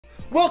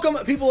Welcome,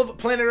 people of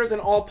planet Earth and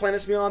all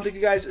planets beyond. Thank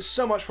you guys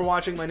so much for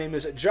watching. My name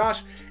is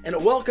Josh,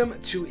 and welcome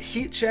to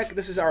Heat Check.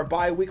 This is our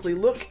bi-weekly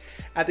look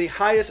at the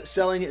highest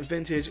selling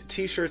vintage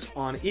t-shirts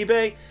on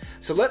eBay.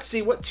 So let's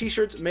see what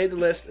t-shirts made the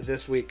list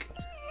this week.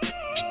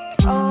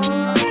 All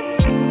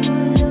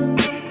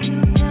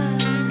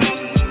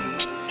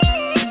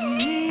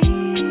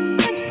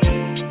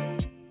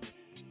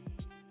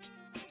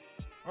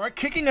right,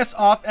 kicking us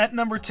off at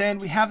number 10,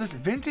 we have this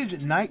vintage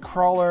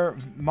Nightcrawler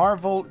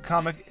Marvel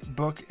comic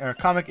book or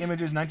Comic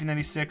Images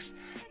 1996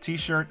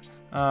 t-shirt.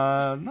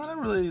 Not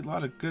really a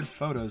lot of good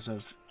photos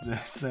of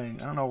this thing.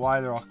 I don't know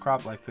why they're all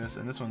cropped like this,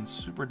 and this one's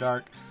super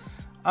dark.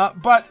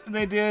 But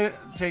they did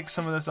take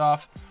some of this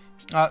off.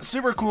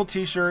 Super cool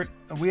t-shirt.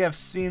 We have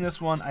seen this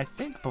one, I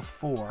think,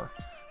 before,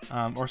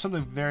 or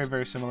something very,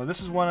 very similar.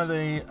 This is one of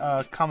the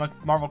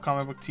Marvel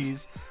comic book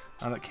tees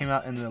that came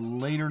out in the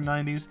later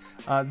 90s.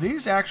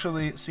 These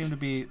actually seem to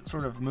be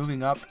sort of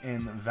moving up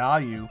in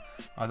value.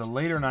 The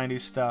later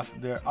 90s stuff.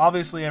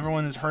 Obviously,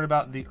 everyone has heard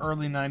about the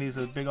early 90s,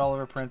 the big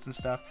Oliver prints and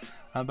stuff.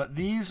 But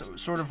these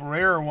sort of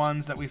rarer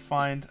ones that we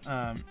find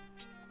from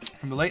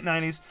the late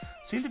 90s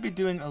seem to be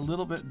doing a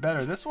little bit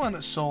better. This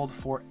one sold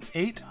for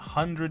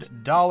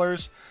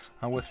 $800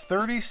 with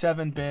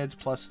 37 bids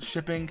plus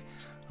shipping.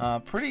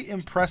 Pretty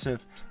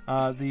impressive.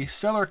 The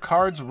seller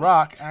Cards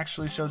Rock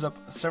actually shows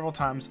up several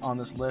times on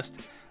this list,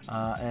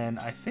 and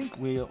I think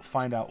we'll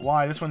find out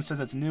why. This one says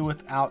it's new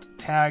without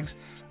tags.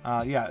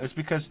 Yeah, it's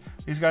because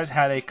these guys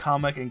had a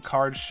comic and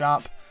card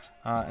shop,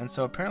 and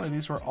so apparently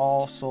these were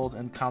all sold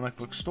in comic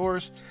book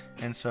stores,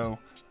 and so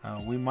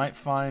we might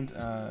find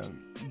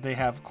they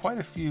have quite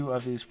a few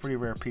of these pretty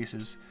rare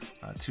pieces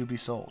to be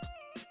sold.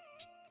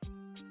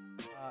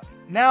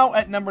 Now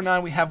at number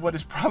 9, we have what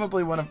is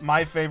probably one of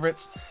my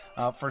favorites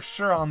for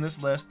sure on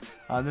this list.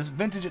 This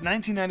vintage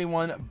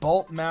 1991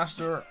 Bolt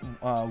Master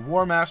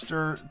War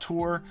Master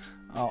Tour.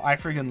 I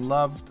freaking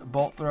loved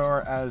Bolt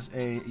Thrower as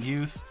a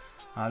youth.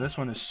 This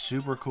one is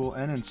super cool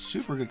and in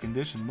super good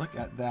condition. Look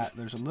at that.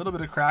 There's a little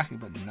bit of cracking,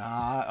 but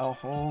not a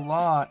whole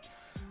lot.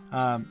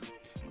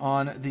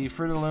 On the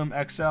Fruit of the Loom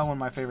XL, one of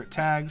my favorite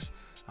tags.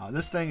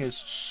 This thing is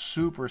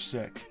super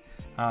sick.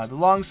 The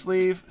long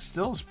sleeve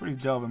still is pretty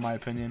dope in my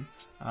opinion.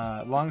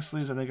 Long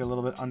sleeves I think are a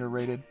little bit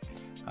underrated.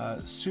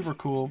 Super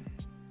cool.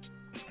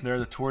 There are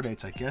the tour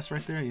dates, I guess,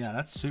 right there. Yeah,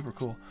 that's super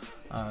cool.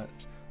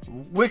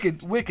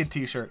 Wicked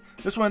t-shirt.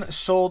 This one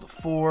sold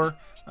for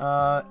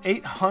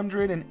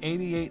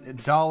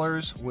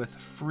 $888 with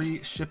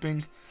free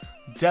shipping.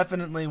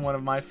 Definitely one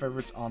of my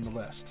favorites on the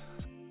list.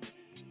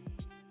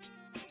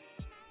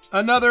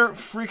 Another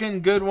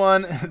freaking good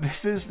one.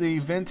 This is the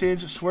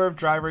vintage Swerve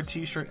Driver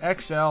t-shirt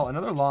XL.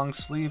 Another long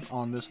sleeve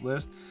on this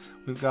list.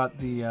 We've got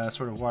the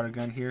sort of water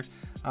gun here.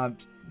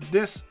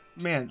 These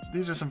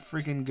are some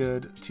freaking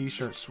good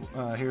t-shirts.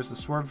 Here's the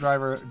Swerve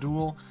Driver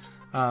Dual.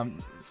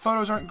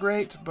 Photos aren't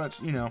great, but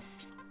you know,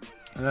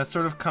 that's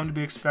sort of come to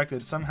be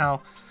expected. Somehow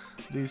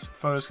these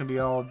photos can be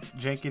all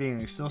jankety and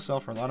they still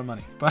sell for a lot of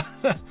money. But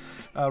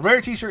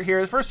rare t-shirt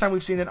here. The first time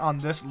we've seen it on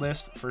this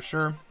list for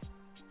sure.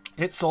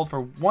 It sold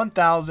for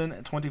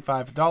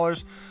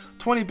 $1,025,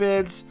 20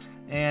 bids,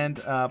 and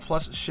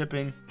plus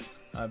shipping.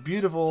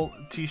 Beautiful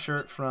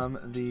t-shirt from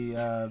the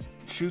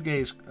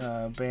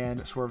shoegaze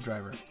band Swerve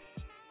Driver.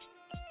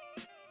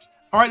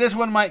 Alright, this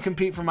one might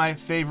compete for my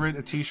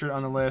favorite t-shirt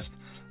on the list.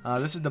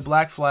 This is the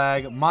Black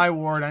Flag My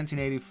War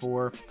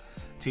 1984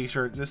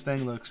 t-shirt. This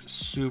thing looks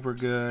super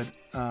good.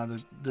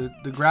 The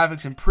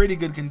graphics in pretty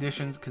good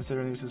condition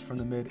considering this is from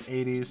the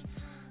mid-80s.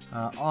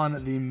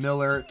 On the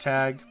Miller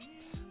tag.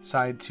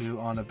 Side 2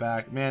 on the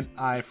back. Man,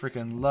 I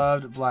freaking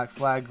loved Black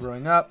Flag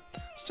growing up.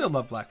 Still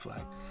love Black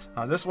Flag.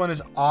 This one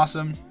is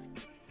awesome.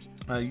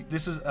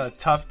 This is a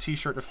tough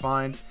t-shirt to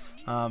find.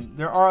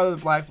 There are other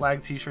Black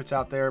Flag t-shirts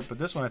out there, but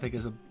this one I think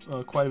is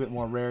quite a bit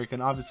more rare. You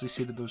can obviously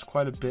see that there's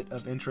quite a bit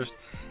of interest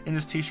in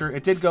this t-shirt.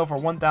 It did go for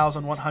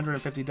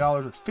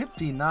 $1,150 with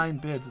 59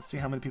 bids. Let's see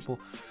how many people.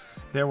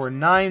 There were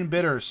 9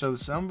 bidders, so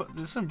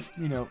there's some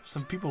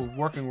people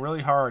working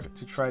really hard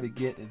to try to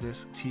get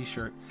this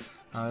t-shirt.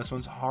 This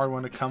one's a hard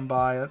one to come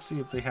by. Let's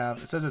see if they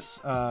have. It says it's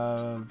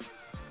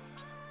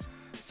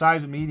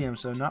size medium,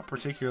 so not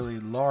particularly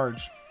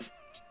large.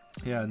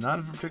 Yeah, not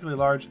a particularly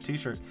large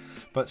t-shirt,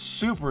 but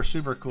super,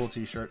 super cool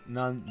t-shirt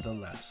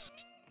nonetheless.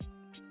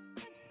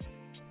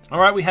 All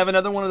right, we have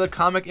another one of the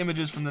comic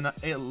images from the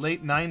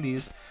late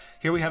 90s.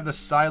 Here we have the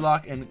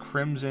Psylocke and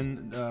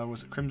Crimson,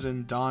 was it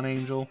Crimson Dawn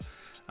Angel?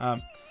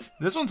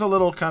 This one's a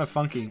little kind of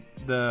funky.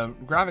 The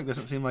graphic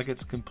doesn't seem like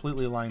it's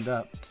completely lined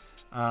up.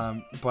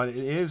 But it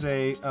is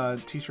a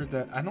t-shirt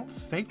that I don't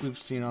think we've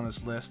seen on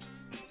this list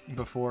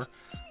before.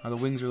 The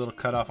wings are a little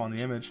cut off on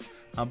the image,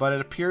 but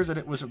it appears that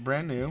it was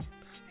brand new.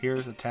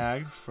 Here's a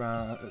tag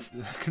from.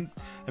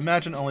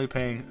 Imagine only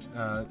paying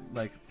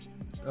like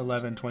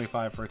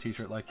 $11.25 for a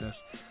t-shirt like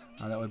this.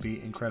 That would be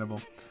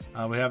incredible.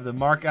 We have the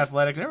Mark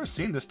Athletic. Never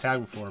seen this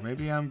tag before.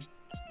 Maybe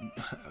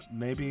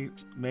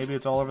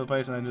it's all over the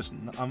place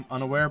and I'm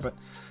unaware. But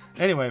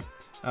anyway,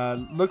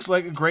 looks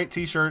like a great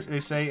t-shirt.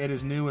 They say it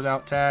is new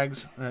without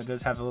tags. It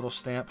does have a little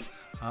stamp.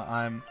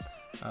 I'm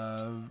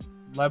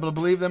Liable to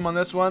believe them on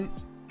this one.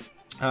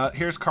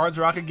 Here's Cards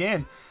Rock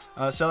again,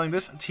 selling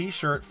this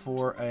T-shirt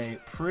for a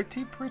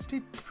pretty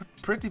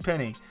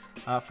penny,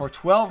 for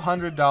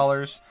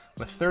 $1,200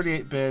 with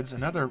 38 bids.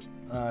 Another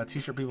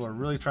T-shirt people are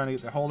really trying to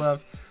get their hold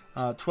of.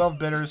 12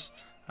 bidders.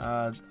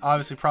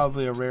 Obviously,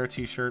 probably a rare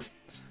T-shirt.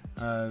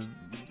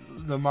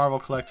 The Marvel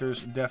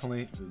collectors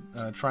definitely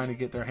trying to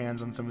get their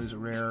hands on some of these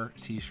rare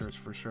T-shirts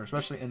for sure,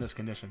 especially in this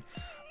condition.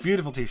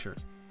 Beautiful T-shirt.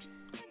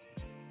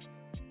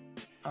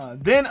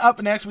 Then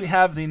up next we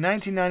have the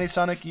 1990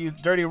 Sonic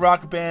Youth Dirty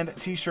Rock Band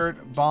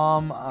T-shirt,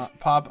 Bomb,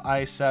 Pop,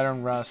 Ice,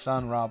 Saturn, Ra,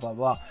 Sun, Ra, blah,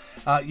 blah.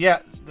 Yeah,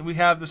 we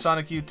have the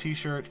Sonic Youth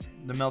T-shirt,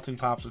 the melting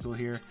popsicle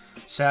here,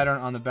 Saturn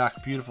on the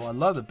back, beautiful. I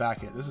love the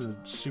back hit. This is a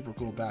super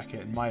cool back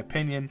hit in my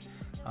opinion.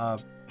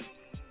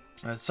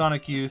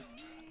 Sonic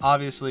Youth,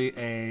 obviously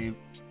a,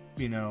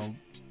 you know,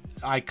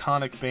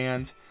 iconic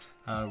band.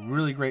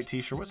 Really great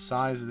T-shirt. What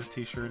size is this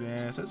T-shirt in?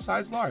 It says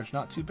size large,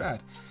 not too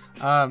bad.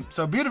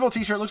 So beautiful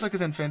T-shirt. Looks like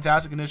it's in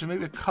fantastic condition.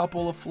 Maybe a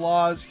couple of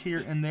flaws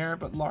here and there,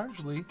 but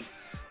largely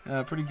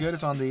pretty good.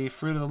 It's on the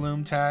Fruit of the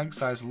Loom tag,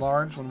 size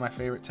large, one of my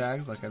favorite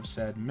tags, like I've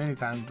said many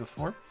times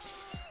before.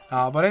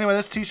 But anyway,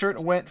 this T-shirt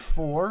went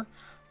for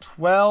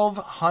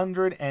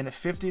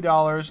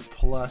 $1,250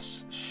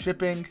 plus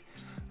shipping.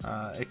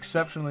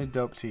 Exceptionally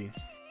dope tee.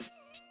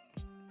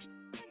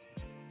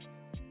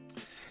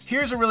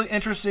 Here's a really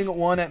interesting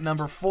one at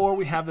number 4.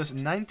 We have this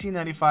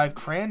 1995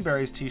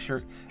 Cranberries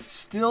T-shirt,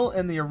 still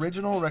in the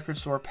original record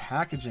store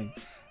packaging,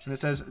 and it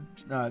says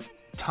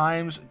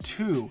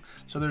 ×2.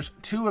 So there's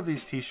 2 of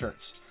these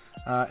T-shirts.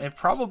 It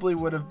probably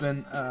would have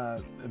been,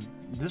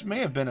 this may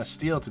have been a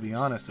steal, to be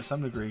honest, to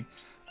some degree,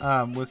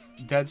 with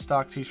dead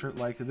stock T-shirt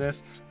like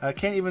this. I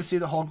can't even see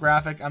the whole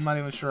graphic. I'm not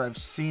even sure I've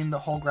seen the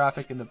whole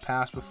graphic in the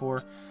past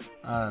before,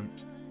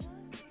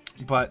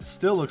 but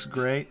still looks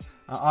great.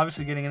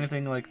 Obviously, getting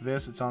anything like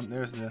this, it's on.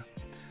 There's the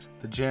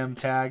gem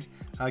tag.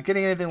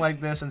 Getting anything like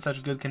this in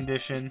such good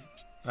condition,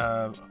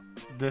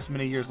 this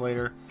many years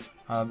later,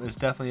 is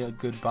definitely a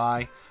good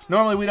buy.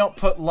 Normally, we don't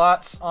put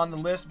lots on the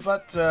list,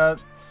 but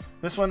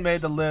this one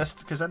made the list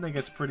because I think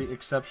it's pretty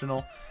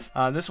exceptional.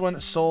 This one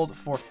sold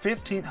for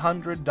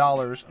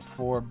 $1,500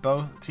 for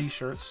both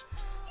T-shirts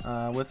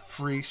with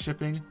free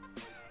shipping.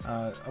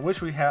 I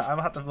wish we had. I'll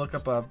have to look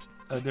up a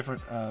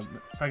different,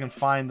 if I can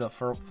find the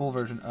full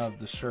version of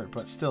the shirt,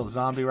 but still,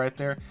 zombie right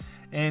there.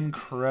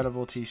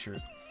 Incredible T-shirt.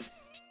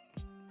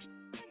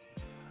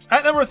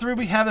 At number 3,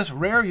 we have this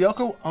rare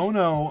Yoko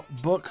Ono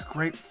book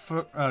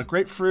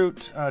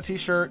grapefruit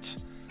T-shirt.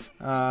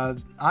 I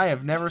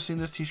have never seen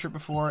this T-shirt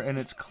before, and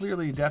it's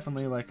clearly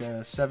definitely like a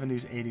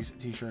 70s, 80s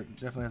T-shirt.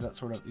 Definitely has that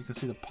sort of, you can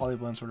see the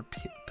polyblend sort of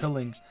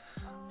pilling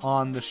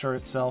on the shirt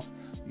itself.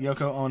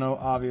 Yoko Ono,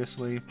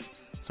 obviously,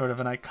 sort of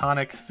an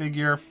iconic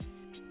figure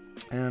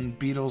and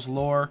Beatles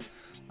lore.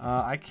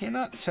 I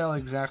cannot tell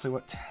exactly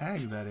what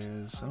tag that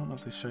is. I don't know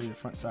if they show you the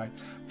front side.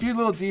 A few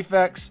little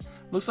defects.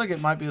 Looks like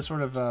it might be a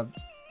sort of a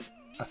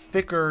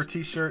thicker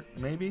T-shirt,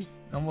 maybe.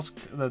 Almost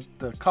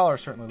the collar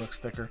certainly looks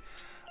thicker.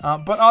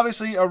 But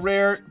obviously a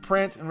rare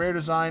print and rare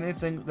design.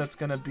 Anything that's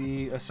going to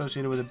be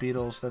associated with the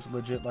Beatles that's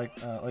legit, like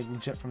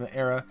legit from the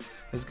era,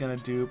 is going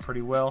to do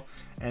pretty well.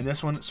 And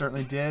this one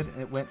certainly did.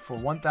 It went for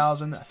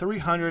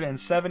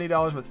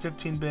 $1,370 with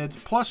 15 bids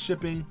plus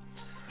shipping.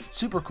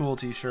 Super cool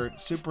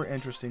T-shirt. Super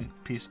interesting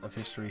piece of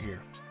history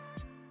here.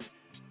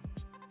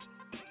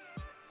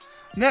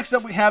 Next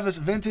up, we have this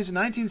vintage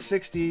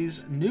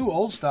 1960s new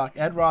old stock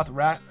Ed Roth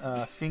Rat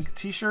Fink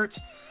T-shirt.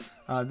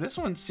 This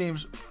one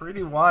seems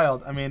pretty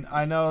wild. I mean,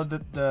 I know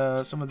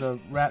that some of the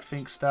Rat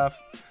Fink stuff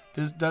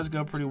does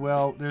go pretty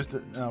well. There's the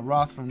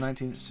Roth from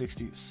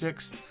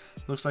 1966.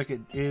 Looks like it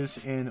is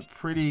in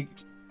pretty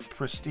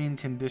pristine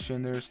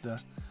condition. There's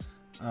the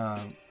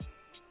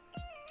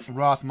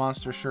Roth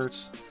Monster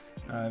shirts.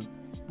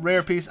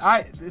 Rare piece.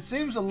 It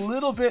seems a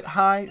little bit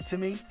high to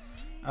me.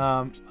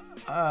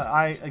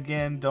 I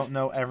again don't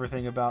know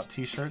everything about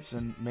T-shirts,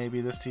 and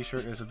maybe this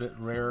T-shirt is a bit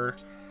rarer.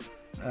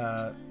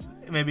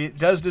 Maybe it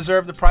does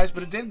deserve the price,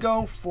 but it did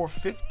go for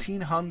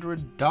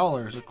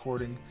 $1,500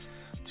 according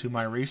to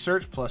my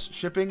research plus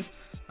shipping.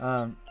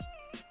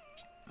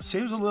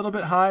 Seems a little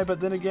bit high, but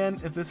then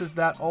again, if this is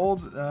that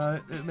old,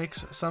 it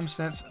makes some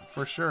sense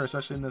for sure,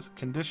 especially in this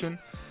condition.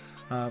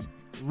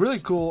 Really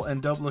cool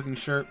and dope looking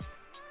shirt.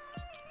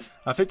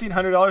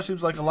 $1,500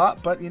 seems like a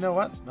lot, but you know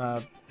what?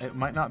 It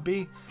might not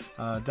be.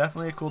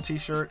 Definitely a cool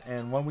T-shirt,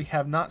 and one we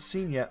have not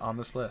seen yet on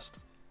this list.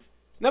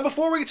 Now,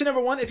 before we get to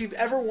number 1, if you've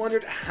ever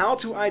wondered how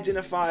to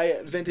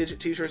identify vintage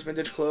T-shirts,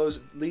 vintage clothes,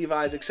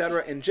 Levi's,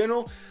 etc. in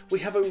general, we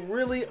have a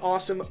really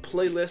awesome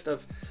playlist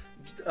of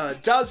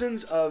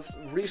dozens of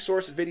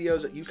resource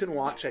videos that you can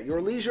watch at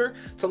your leisure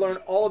to learn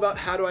all about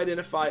how to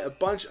identify a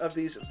bunch of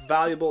these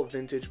valuable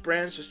vintage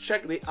brands. Just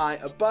check the eye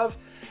above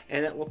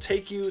and it will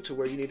take you to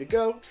where you need to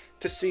go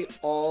to see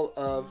all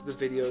of the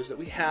videos that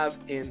we have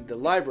in the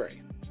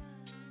library.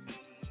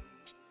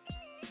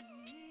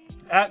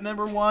 At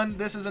number 1,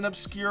 this is an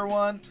obscure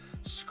one,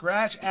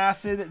 Scratch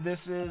Acid.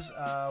 This is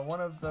one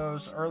of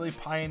those early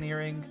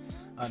pioneering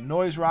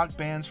noise rock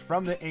bands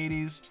from the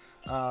 80s.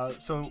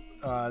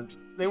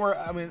 They were,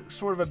 I mean,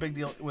 sort of a big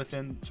deal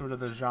within sort of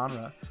the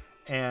genre,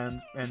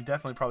 and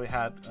definitely probably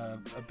had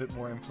a bit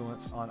more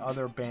influence on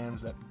other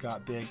bands that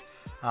got big.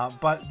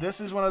 But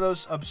this is one of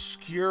those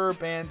obscure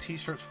band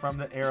T-shirts from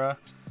the era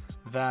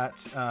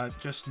that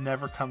just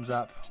never comes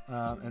up,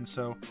 and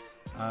so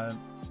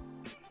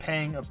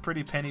paying a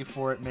pretty penny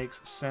for it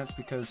makes sense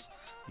because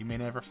you may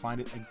never find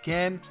it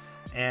again.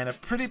 And a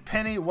pretty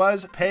penny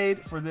was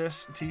paid for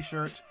this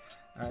T-shirt.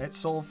 It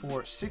sold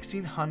for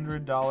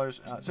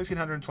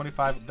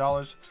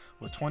 $1,625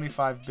 with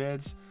 25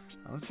 bids.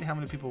 Let's see how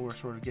many people were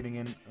sort of getting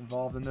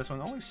involved in this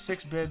one. Only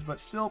 6 bids, but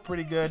still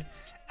pretty good.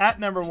 At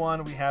number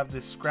 1, we have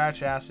this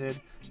Scratch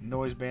Acid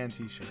Noise Band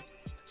T-shirt.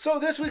 So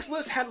this week's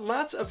list had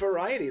lots of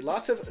variety,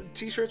 lots of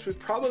T-shirts we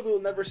probably will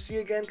never see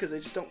again because they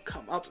just don't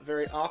come up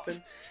very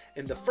often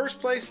in the first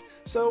place.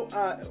 So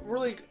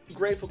really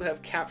grateful to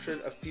have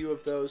captured a few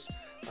of those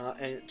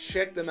and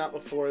checked them out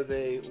before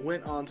they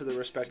went on to the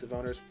respective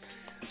owners.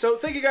 So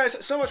thank you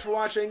guys so much for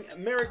watching.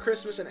 Merry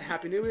Christmas and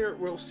Happy New Year.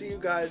 We'll see you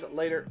guys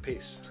later.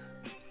 Peace.